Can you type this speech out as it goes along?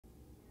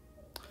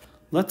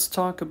Let's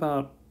talk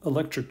about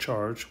electric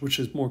charge, which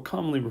is more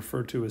commonly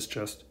referred to as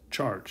just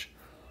charge.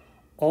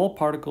 All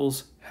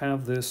particles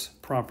have this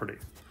property,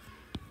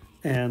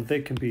 and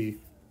they can be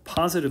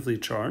positively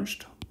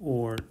charged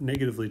or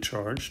negatively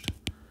charged.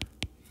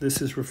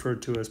 This is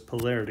referred to as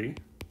polarity.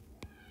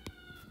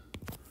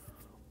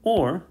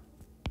 Or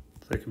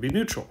they can be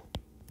neutral,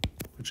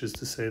 which is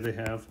to say they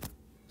have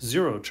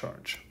zero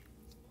charge.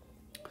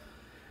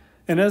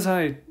 And as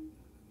I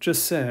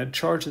just said,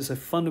 charge is a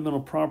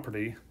fundamental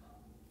property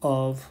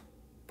of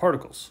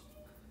particles.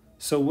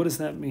 So what does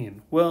that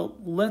mean? Well,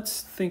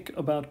 let's think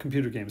about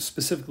computer games,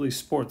 specifically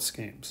sports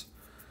games.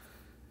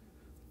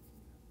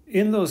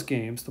 In those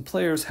games, the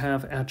players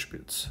have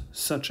attributes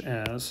such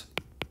as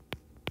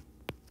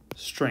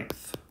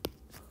strength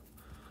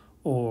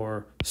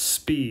or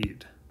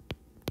speed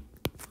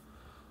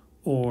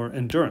or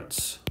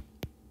endurance.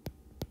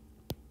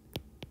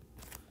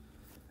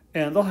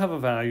 And they'll have a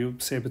value,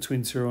 say,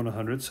 between 0 and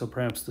 100. So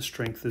perhaps the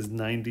strength is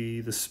 90,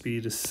 the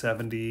speed is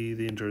 70,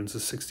 the endurance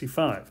is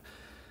 65.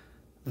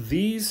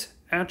 These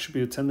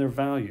attributes and their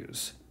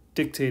values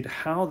dictate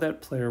how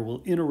that player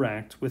will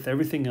interact with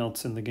everything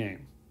else in the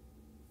game.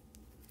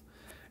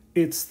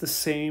 It's the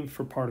same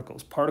for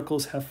particles.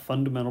 Particles have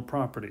fundamental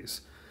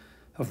properties,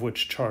 of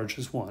which charge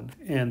is one.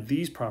 And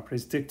these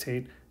properties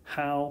dictate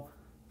how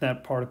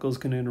that particle is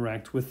going to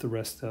interact with the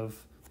rest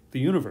of the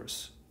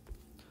universe.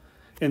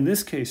 In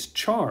this case,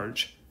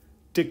 charge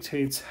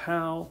dictates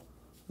how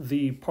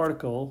the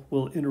particle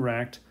will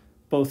interact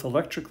both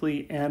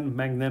electrically and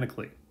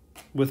magnetically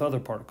with other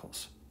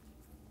particles.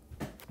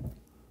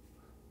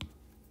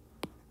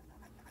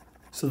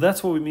 So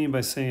that's what we mean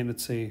by saying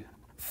it's a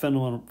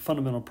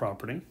fundamental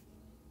property.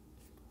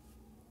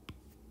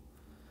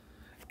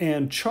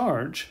 And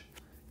charge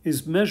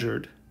is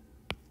measured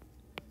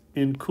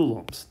in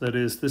coulombs. That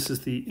is, this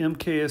is the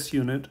MKS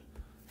unit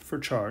for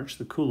charge,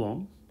 the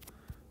coulomb,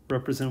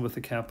 represented with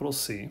a capital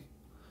C.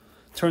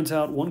 Turns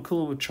out 1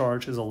 coulomb of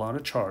charge is a lot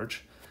of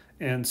charge,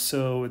 and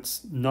so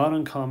it's not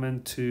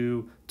uncommon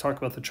to talk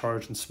about the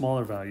charge in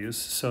smaller values.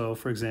 So,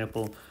 for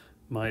example,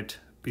 might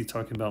be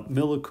talking about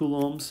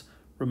millicoulombs.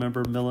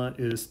 Remember, milli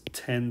is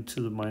 10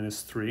 to the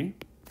minus 3.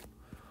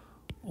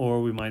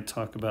 Or we might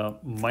talk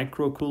about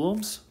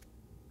microcoulombs.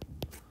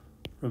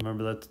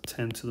 Remember, that's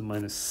 10 to the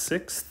minus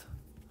 6th.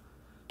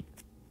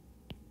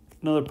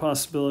 Another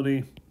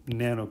possibility,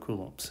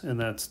 nanocoulombs, and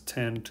that's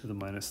 10 to the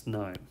minus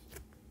 9.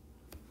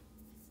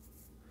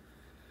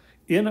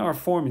 In our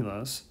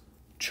formulas,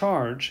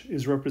 charge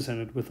is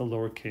represented with a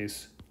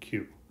lowercase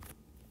q.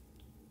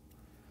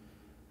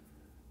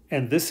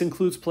 And this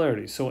includes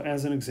polarity. So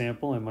as an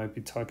example, I might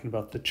be talking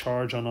about the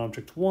charge on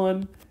object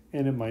 1,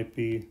 and it might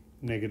be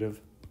negative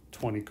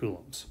 20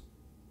 coulombs.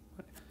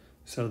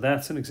 So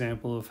that's an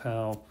example of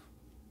how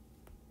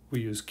we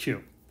use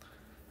q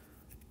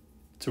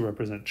to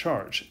represent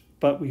charge.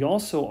 But we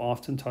also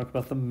often talk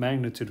about the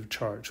magnitude of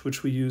charge,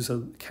 which we use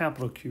a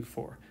capital Q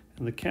for.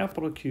 And the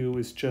capital Q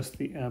is just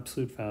the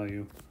absolute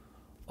value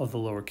of the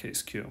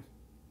lowercase q.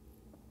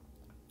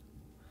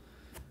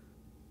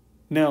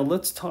 Now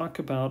let's talk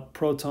about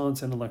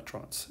protons and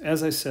electrons.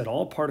 As I said,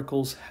 all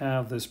particles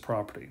have this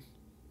property,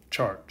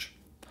 charge.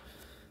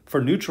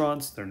 For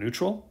neutrons, they're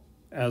neutral,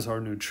 as are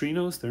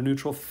neutrinos, they're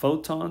neutral.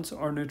 Photons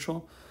are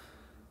neutral.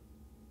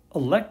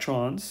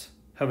 Electrons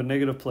have a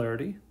negative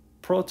polarity.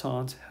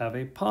 Protons have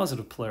a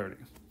positive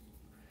polarity.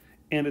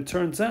 And it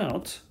turns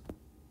out,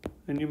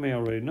 and you may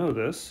already know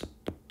this,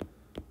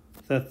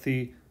 that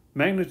the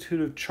magnitude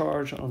of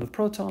charge on the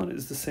proton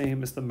is the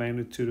same as the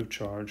magnitude of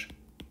charge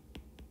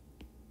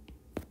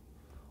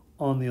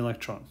on the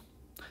electron.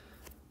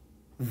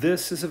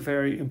 This is a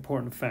very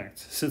important fact.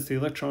 Since the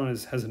electron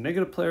has a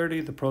negative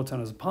polarity, the proton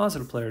has a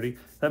positive polarity,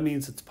 that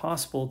means it's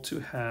possible to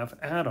have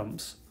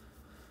atoms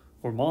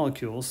or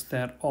molecules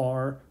that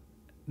are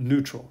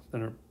neutral,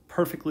 that are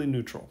perfectly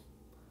neutral,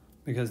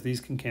 because these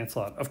can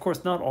cancel out. Of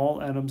course, not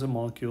all atoms and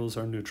molecules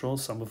are neutral.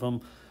 Some of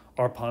them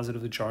are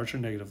positively charged or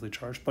negatively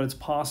charged, but it's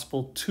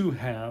possible to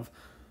have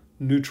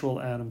neutral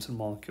atoms and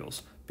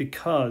molecules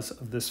because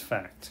of this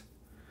fact.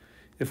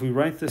 If we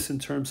write this in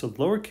terms of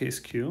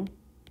lowercase q,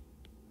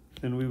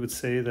 then we would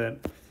say that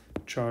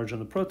charge on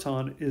the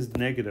proton is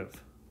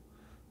negative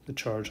the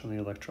charge on the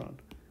electron.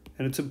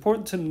 And it's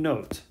important to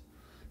note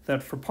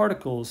that for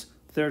particles,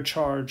 their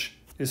charge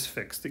is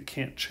fixed. It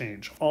can't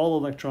change. All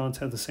electrons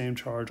have the same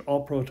charge,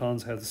 all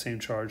protons have the same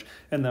charge,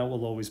 and that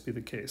will always be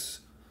the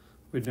case.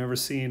 We've never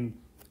seen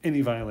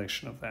any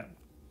violation of that.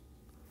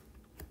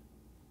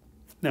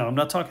 Now, I'm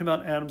not talking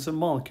about atoms and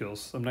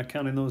molecules. I'm not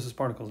counting those as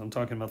particles. I'm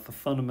talking about the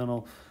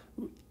fundamental,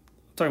 I'm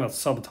talking about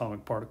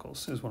subatomic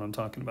particles is what I'm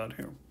talking about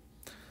here.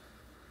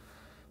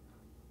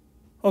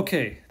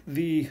 Okay,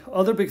 the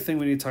other big thing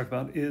we need to talk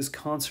about is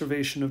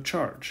conservation of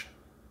charge.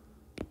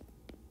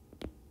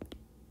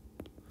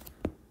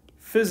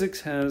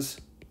 Physics has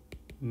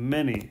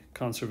many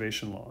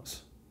conservation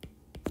laws.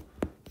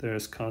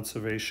 There's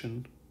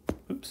conservation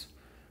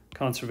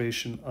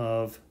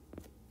of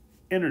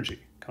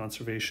energy,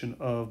 conservation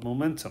of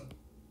momentum,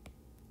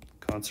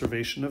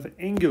 conservation of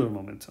angular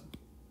momentum.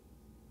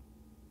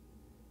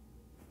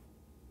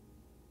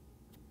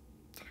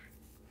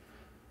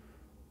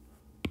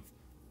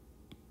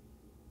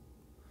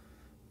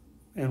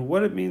 And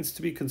what it means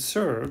to be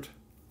conserved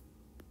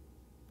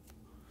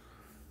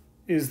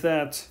is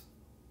that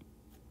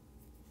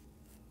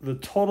the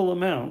total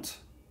amount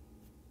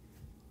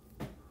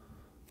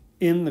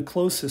in the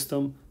closed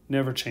system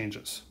never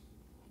changes.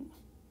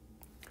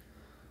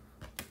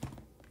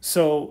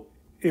 So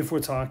if we're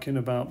talking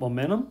about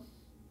momentum,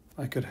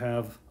 I could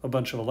have a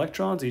bunch of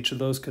electrons. Each of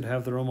those could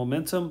have their own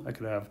momentum. I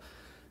could have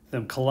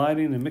them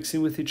colliding and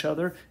mixing with each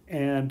other.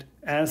 And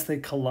as they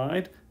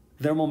collide,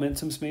 their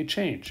momentums may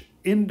change.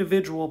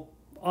 Individual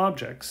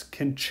objects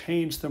can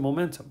change their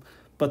momentum,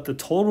 but the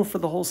total for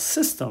the whole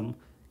system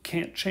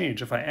can't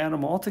change. If I add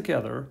them all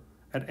together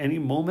at any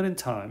moment in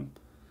time,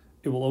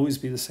 it will always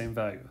be the same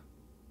value.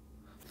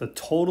 The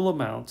total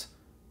amount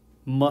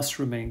must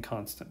remain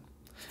constant.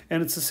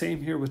 And it's the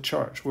same here with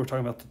charge. We're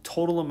talking about the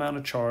total amount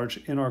of charge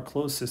in our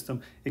closed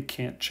system. It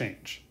can't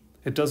change.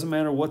 It doesn't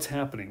matter what's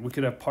happening. We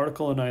could have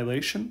particle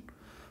annihilation.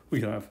 We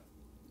could have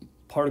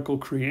particle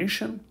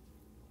creation.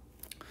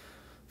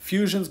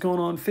 Fusion's going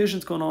on,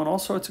 fission's going on, all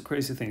sorts of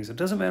crazy things. It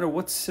doesn't matter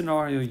what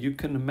scenario you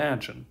can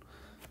imagine.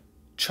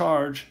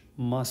 Charge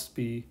must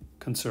be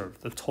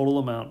conserved. The total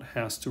amount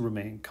has to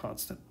remain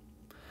constant.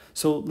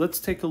 So let's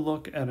take a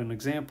look at an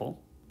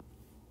example.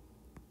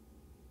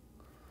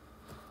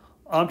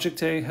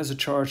 Object A has a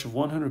charge of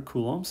 100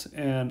 coulombs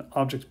and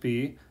object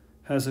B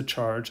has a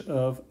charge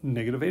of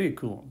negative 80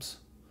 coulombs.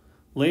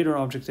 Later,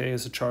 object A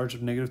has a charge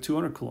of negative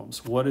 200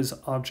 coulombs. What is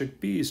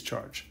object B's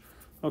charge?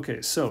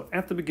 Okay, so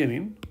at the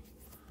beginning,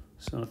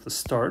 so at the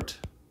start,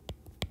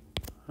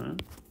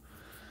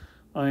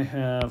 I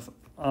have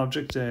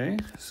object A,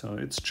 so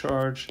its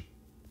charge,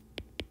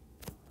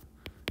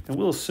 and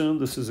we'll assume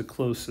this is a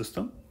closed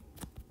system.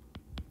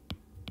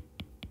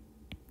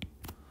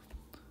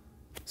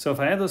 So if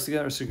I add those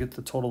together, so you get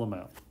the total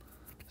amount.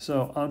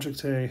 So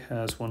object A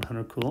has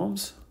 100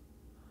 coulombs,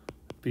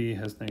 B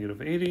has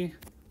negative 80.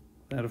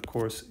 That, of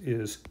course,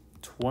 is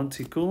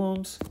 20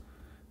 coulombs,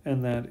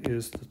 and that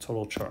is the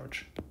total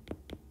charge.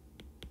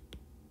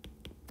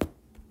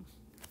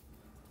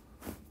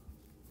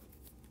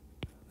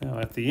 Now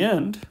at the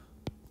end,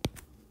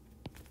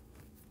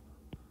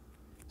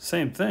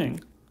 same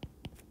thing.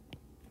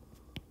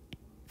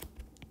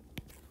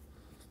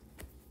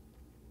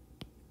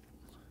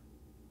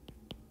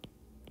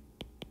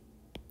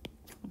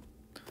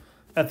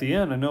 At the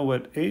end, I know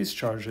what A's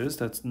charge is.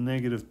 That's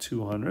negative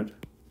 200.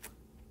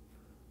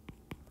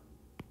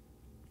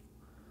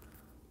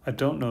 I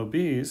don't know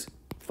B's,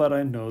 but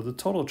I know the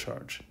total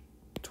charge,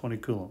 20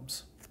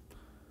 coulombs.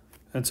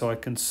 And so I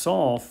can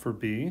solve for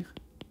B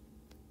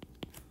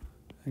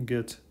and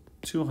get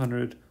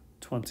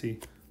 220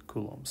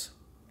 coulombs.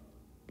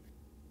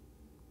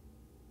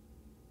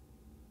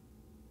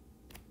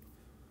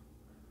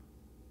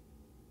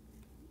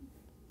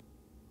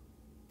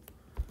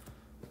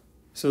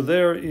 So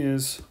there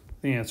is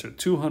the answer,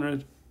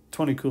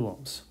 220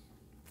 coulombs.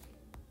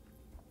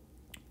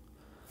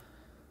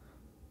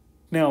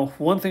 Now,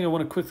 one thing I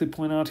want to quickly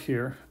point out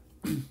here,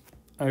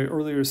 I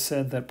earlier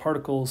said that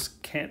particles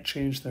can't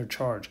change their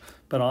charge,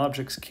 but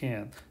objects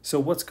can. So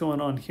what's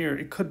going on here?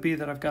 It could be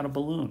that I've got a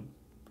balloon.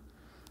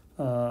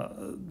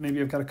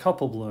 Maybe I've got a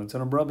couple balloons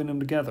and I'm rubbing them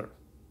together,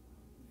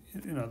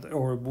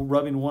 or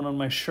rubbing one on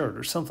my shirt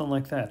or something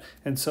like that.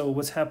 And so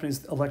what's happening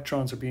is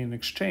electrons are being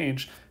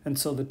exchanged, and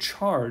so the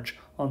charge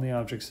on the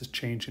objects is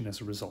changing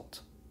as a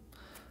result.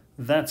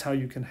 That's how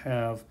you can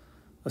have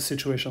a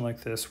situation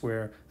like this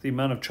where the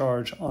amount of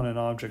charge on an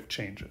object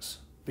changes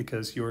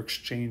because you're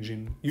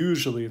exchanging,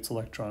 usually it's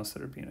electrons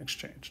that are being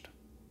exchanged.